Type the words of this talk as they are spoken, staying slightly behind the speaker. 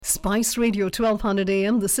Spice Radio 1200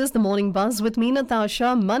 AM. This is the Morning Buzz with me,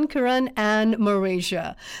 Natasha, Mankaran and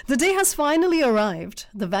Malaysia. The day has finally arrived.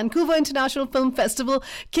 The Vancouver International Film Festival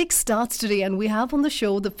kick-starts today, and we have on the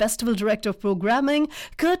show the Festival Director of Programming,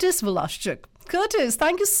 Curtis Woloschuk. Curtis,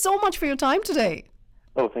 thank you so much for your time today.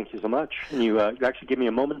 Oh, thank you so much. And you actually gave me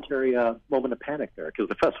a momentary moment of panic there, because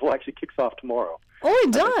the festival actually kicks off tomorrow. Oh,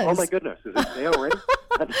 it does? Oh, my goodness. Is it today already?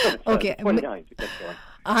 Okay. 29 to get going.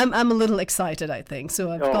 I'm a little excited, I think.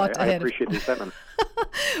 So I've got I ahead. appreciate the excitement.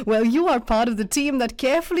 Well, you are part of the team that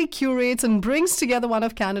carefully curates and brings together one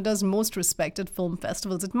of Canada's most respected film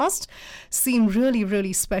festivals. It must seem really,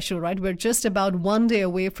 really special, right? We're just about one day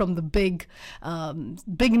away from the big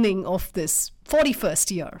beginning of this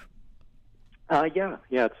 41st year.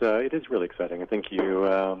 It is really exciting. I think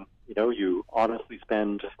you honestly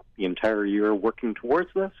spend the entire year working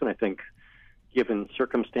towards this, and I think given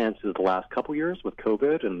circumstances the last couple years with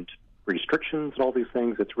COVID and restrictions and all these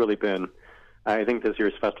things, it's really been, I think this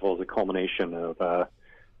year's festival is a culmination of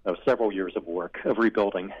several years of work, of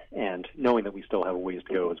rebuilding, and knowing that we still have a ways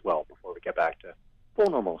to go as well before we get back to full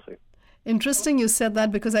normalcy. Interesting you said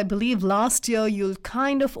that, because I believe last year you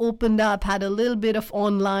kind of opened up, had a little bit of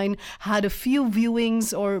online, had a few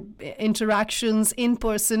viewings or interactions in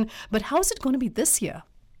person, but how's it going to be this year?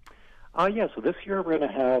 So this year we're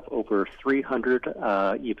going to have over 300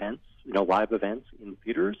 events, live events in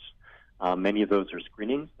theaters. Many of those are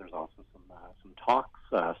screenings. There's also some talks,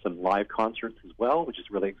 some live concerts as well, which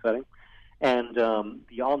is really exciting. And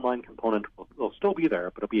the online component will still be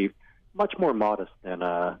there, but it'll be much more modest than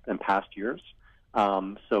past years.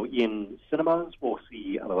 So in cinemas, we'll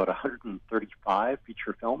see about 135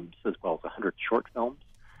 feature films as well as 100 short films.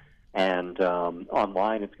 And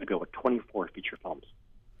online, it's going to be over 24 feature films.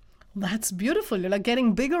 That's beautiful. You're like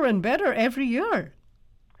getting bigger and better every year.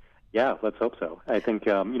 Yeah, let's hope so. I think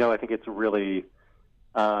I think it's a really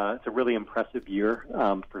impressive year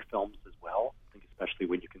for films as well. I think especially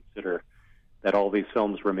when you consider that all these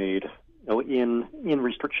films were made in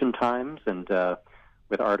restriction times, and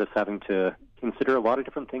with artists having to consider a lot of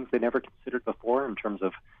different things they never considered before in terms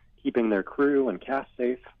of keeping their crew and cast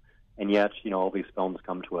safe. And yet, all these films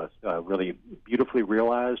come to us really beautifully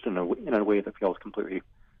realized in a way that feels completely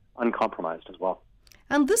uncompromised as well.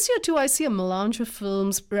 And this year, too, I see a melange of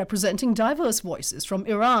films representing diverse voices from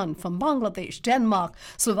Iran, from Bangladesh, Denmark,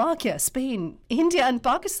 Slovakia, Spain, India, and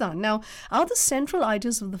Pakistan. Now, are the central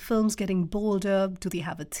ideas of the films getting bolder? Do they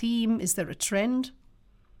have a theme? Is there a trend?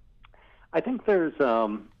 I think there's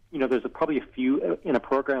probably a few, in a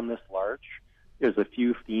program this large, there's a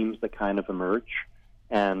few themes that kind of emerge.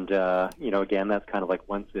 And, again, that's kind of like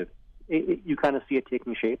once you kind of see it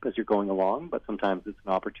taking shape as you're going along, but sometimes it's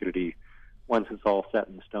an opportunity once it's all set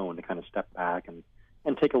in stone to kind of step back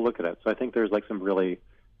and take a look at it. So I think there's like some really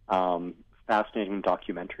fascinating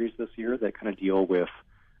documentaries this year that kind of deal with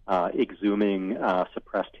exhuming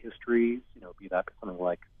suppressed histories, be that something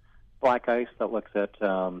like Black Ice that looks at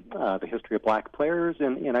the history of black players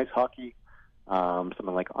in ice hockey,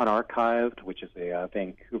 something like Unarchived, which is a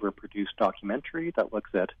Vancouver-produced documentary that looks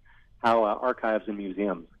at how archives and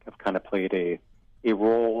museums have kind of played a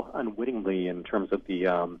role unwittingly in terms of the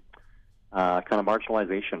kind of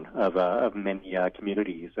marginalization of many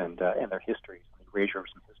communities and their histories, erasures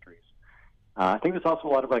and histories. I think there's also a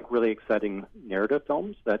lot of really exciting narrative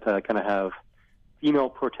films that kind of have female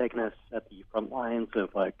protagonists at the front lines of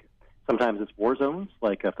sometimes it's war zones,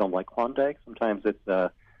 like a film like Klondike. Sometimes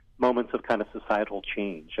it's moments of kind of societal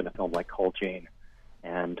change in a film like Call Jane.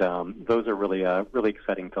 And those are really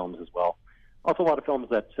exciting films as well. Also, a lot of films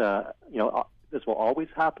that this will always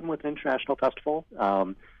happen with an international festival.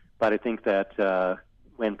 But I think that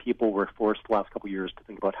when people were forced the last couple of years to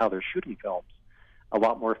think about how they're shooting films, a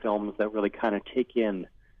lot more films that really kind of take in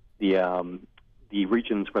the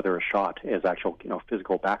regions where they're shot as actual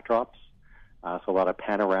physical backdrops. So a lot of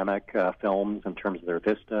panoramic films in terms of their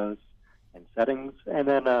vistas and settings. And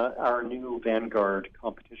then our new Vanguard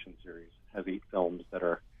competition series has 8 films that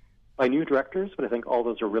are by new directors, but I think all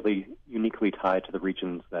those are really uniquely tied to the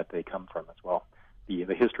regions that they come from as well, the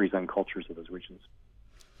histories and cultures of those regions.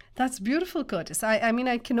 That's beautiful, Curtis. I mean,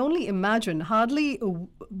 I can only imagine. Hardly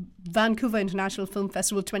Vancouver International Film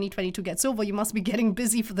Festival 2022 gets over. You must be getting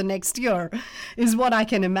busy for the next year, is what I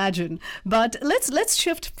can imagine. But let's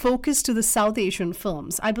shift focus to the South Asian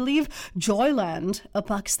films. I believe Joyland, a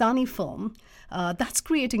Pakistani film, that's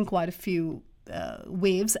creating quite a few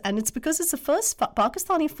waves, and it's because it's the first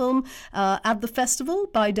Pakistani film at the festival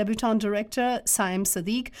by debutant director Saim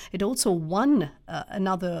Sadiq. It also won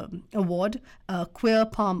another award, Queer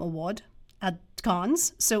Palm Award at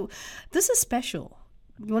Cannes. So this is special.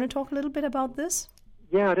 You want to talk a little bit about this?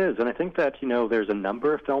 Yeah, it is, and I think that there's a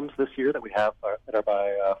number of films this year that we have that are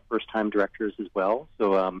by first-time directors as well.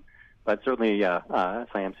 So, but certainly,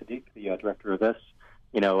 Siam Sadiq, the director of this,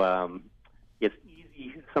 it's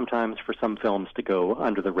easy sometimes for some films to go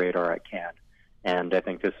under the radar at Cannes, and I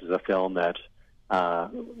think this is a film that,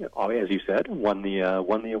 as you said, won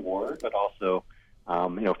the award, but also,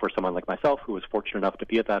 for someone like myself who was fortunate enough to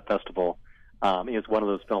be at that festival, is one of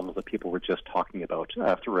those films that people were just talking about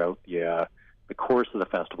throughout the course of the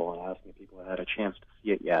festival and asking people who had a chance to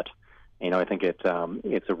see it yet. I think it's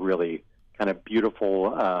a really kind of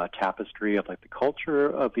beautiful tapestry of like the culture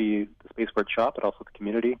of the spaceport shop, but also the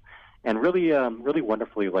community, and really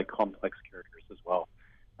wonderfully like complex characters as well.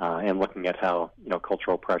 And looking at how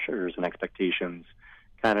cultural pressures and expectations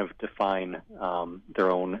kind of define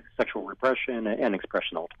their own sexual repression and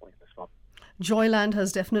expression ultimately in this film. Joyland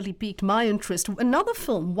has definitely piqued my interest. Another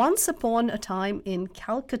film, Once Upon a Time in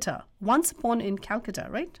Calcutta. Once Upon in Calcutta,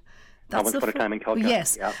 right? Once Upon a Time in Calcutta.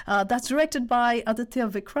 Yes. Yeah. That's directed by Aditya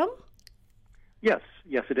Vikram. Yes,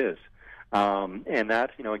 it is. And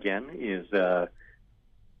that, again, is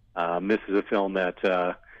this is a film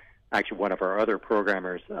that actually one of our other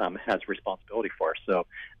programmers has responsibility for. So,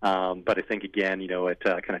 but I think again, it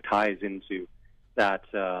kind of ties into that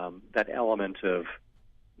element of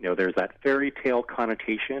there's that fairy tale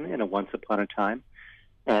connotation in a Once Upon a Time,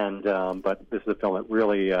 and but this is a film that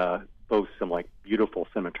really boasts some like beautiful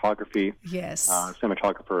cinematography. Yes,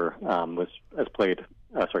 cinematographer has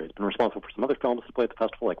been responsible for some other films to play at the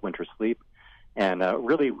festival, like Winter Sleep, and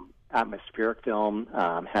really atmospheric film.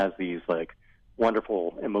 Has these like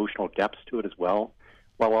wonderful emotional depths to it as well,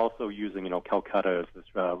 while also using Calcutta as this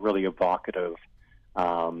really evocative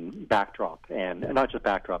backdrop, and not just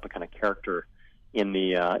backdrop, but kind of character in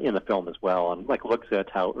the film as well, and like looks at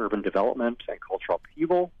how urban development and cultural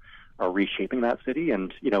upheaval are reshaping that city.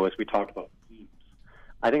 And as we talked about themes,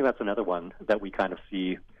 I think that's another one that we kind of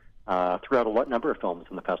see throughout a number of films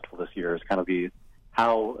in the festival this year, is kind of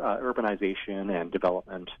how urbanization and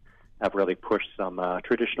development have really pushed some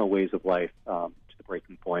traditional ways of life to the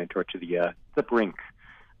breaking point, or to the brink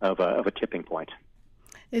of a tipping point.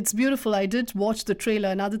 It's beautiful. I did watch the trailer,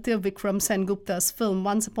 and Aditya Vikram Sengupta's film,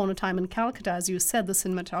 Once Upon a Time in Calcutta. As you said, the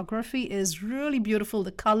cinematography is really beautiful.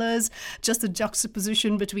 The colors, just the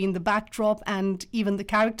juxtaposition between the backdrop and even the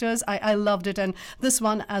characters. I loved it. And this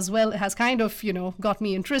one as well has kind of, got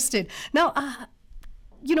me interested. Now,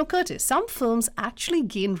 Curtis, some films actually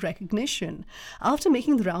gain recognition after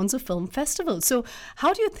making the rounds of film festivals. So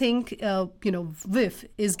how do you think, VIFF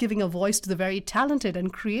is giving a voice to the very talented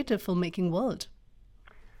and creative filmmaking world?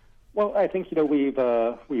 Well, I think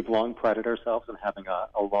we've long prided ourselves in having a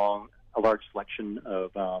large selection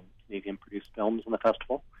of Canadian-produced films in the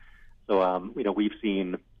festival. So we've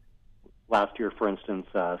seen last year, for instance,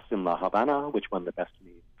 Sin La Habana, which won the Best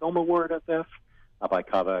Canadian Film Award at VIFF by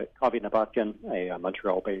Kavi Nabatyan, a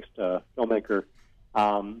Montreal-based filmmaker.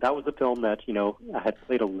 That was a film that had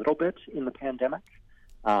played a little bit in the pandemic,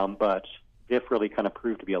 but VIFF really kind of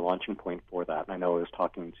proved to be a launching point for that. And I know I was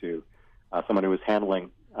talking to someone who was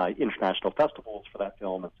handling international festivals for that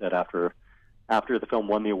film, and said after the film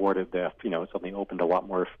won the award at VIFF, it suddenly opened a lot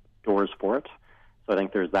more doors for it. So I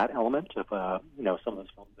think there's that element of some of those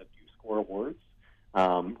films that do score awards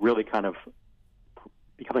really kind of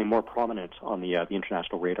becoming more prominent on the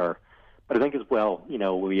international radar. But I think as well,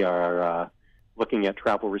 we are looking at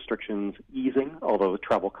travel restrictions easing, although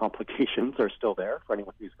travel complications are still there for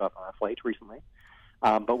anyone who's got on a flight recently.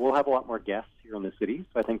 But we'll have a lot more guests here in the city,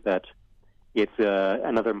 so I think that it's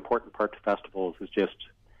another important part to festivals is just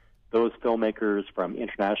those filmmakers from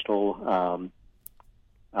international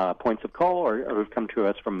points of call, or who've come to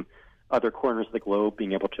us from other corners of the globe,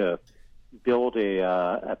 being able to build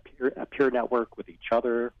a peer network with each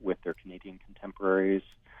other, with their Canadian contemporaries,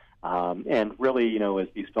 and really, as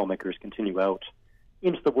these filmmakers continue out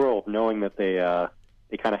into the world, knowing that they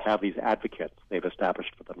kind of have these advocates they've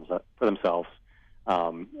established for themselves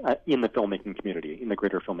in the filmmaking community, in the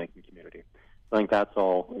greater filmmaking community. I think that's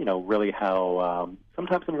all, really how,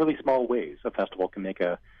 sometimes in really small ways, a festival can make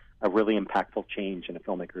a really impactful change in a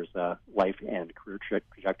filmmaker's life and career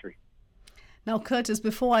trajectory. Now, Curtis,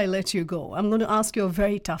 before I let you go, I'm going to ask you a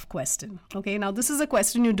very tough question. Okay, now this is a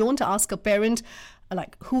question you don't ask a parent,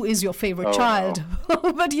 like, who is your favorite child?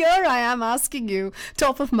 No. But here I am asking you,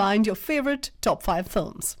 top of mind, your favorite top 5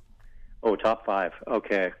 films. Oh, top 5.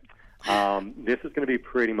 Okay. This is going to be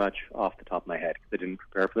pretty much off the top of my head because I didn't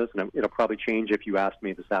prepare for this, and it'll probably change if you ask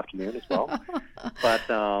me this afternoon as well. But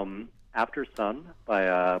After Sun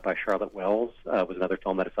by Charlotte Wells was another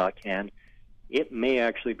film that I saw at Cannes. It may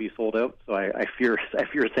actually be sold out, so I fear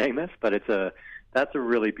saying this, but it's a That's a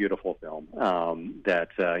really beautiful film that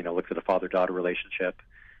looks at a father-daughter relationship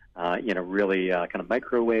in a really kind of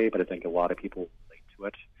micro way, but I think a lot of people relate to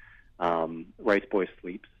it. Rice Boy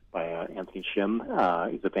Sleeps by Anthony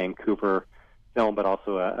Shim is a Vancouver film, but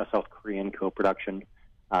also a South Korean co-production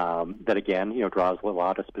that again, draws a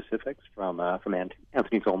lot of specifics from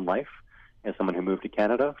Anthony's own life as someone who moved to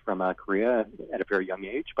Canada from Korea at a very young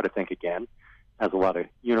age. But I think again has a lot of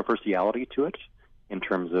universality to it in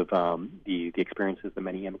terms of the experiences that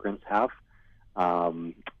many immigrants have.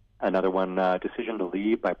 Another one, Decision to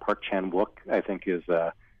Leave by Park Chan-wook, I think is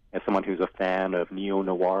as someone who's a fan of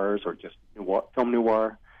neo-noirs or just film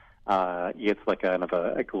noir. It's like kind of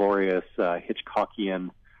a glorious Hitchcockian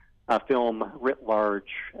film writ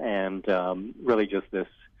large, and really just this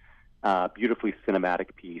beautifully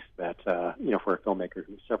cinematic piece that, for a filmmaker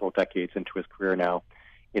who's several decades into his career now,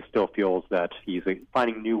 it still feels that he's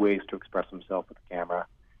finding new ways to express himself with the camera.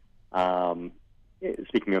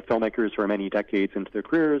 Speaking of filmmakers who are many decades into their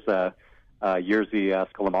careers, Jerzy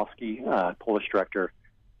Skolimowski, Polish director,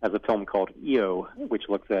 has a film called EO, which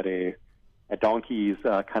looks at a donkey's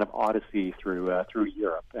kind of odyssey through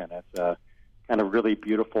Europe, and it's a kind of really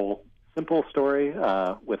beautiful, simple story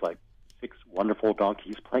with like 6 wonderful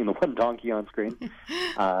donkeys playing the one donkey on screen.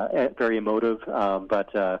 Very emotive,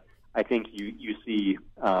 but I think you see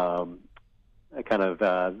kind of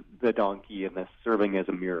the donkey in this serving as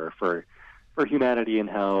a mirror for humanity and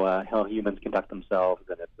how humans conduct themselves,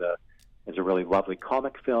 and it's a really lovely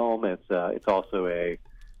comic film. It's also a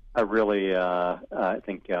really I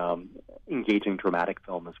think engaging dramatic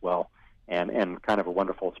film as well, and kind of a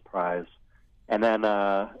wonderful surprise. And then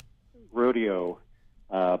Rodeo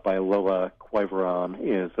by Lola Quiveron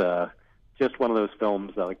is just one of those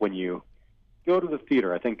films that, like, when you go to the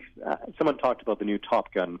theater, I think someone talked about the new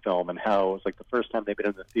Top Gun film and how it was like the first time they've been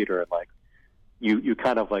in the theater, and like you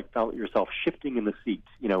kind of like felt yourself shifting in the seat,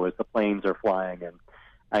 as the planes are flying. And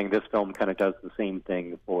I think this film kind of does the same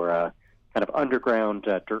thing for kind of underground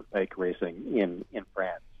dirt bike racing in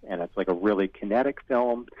France. And it's like a really kinetic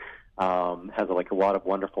film, has like a lot of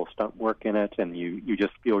wonderful stunt work in it, and you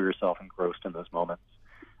just feel yourself engrossed in those moments.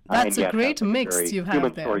 That's a great mix you have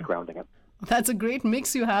human there. Story grounding it. That's a great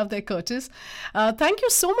mix you have there, Curtis. Thank you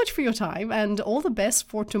so much for your time, and all the best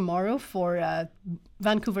for tomorrow for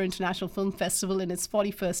Vancouver International Film Festival in its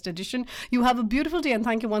 41st edition. You have a beautiful day, and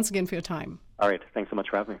thank you once again for your time. All right. Thanks so much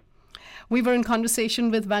for having me. We were in conversation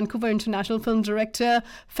with Vancouver International Film Director,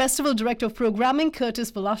 Festival Director of Programming,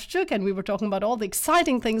 Curtis Woloschuk, and we were talking about all the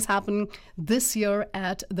exciting things happening this year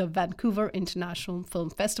at the Vancouver International Film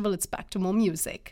Festival. It's back to more music.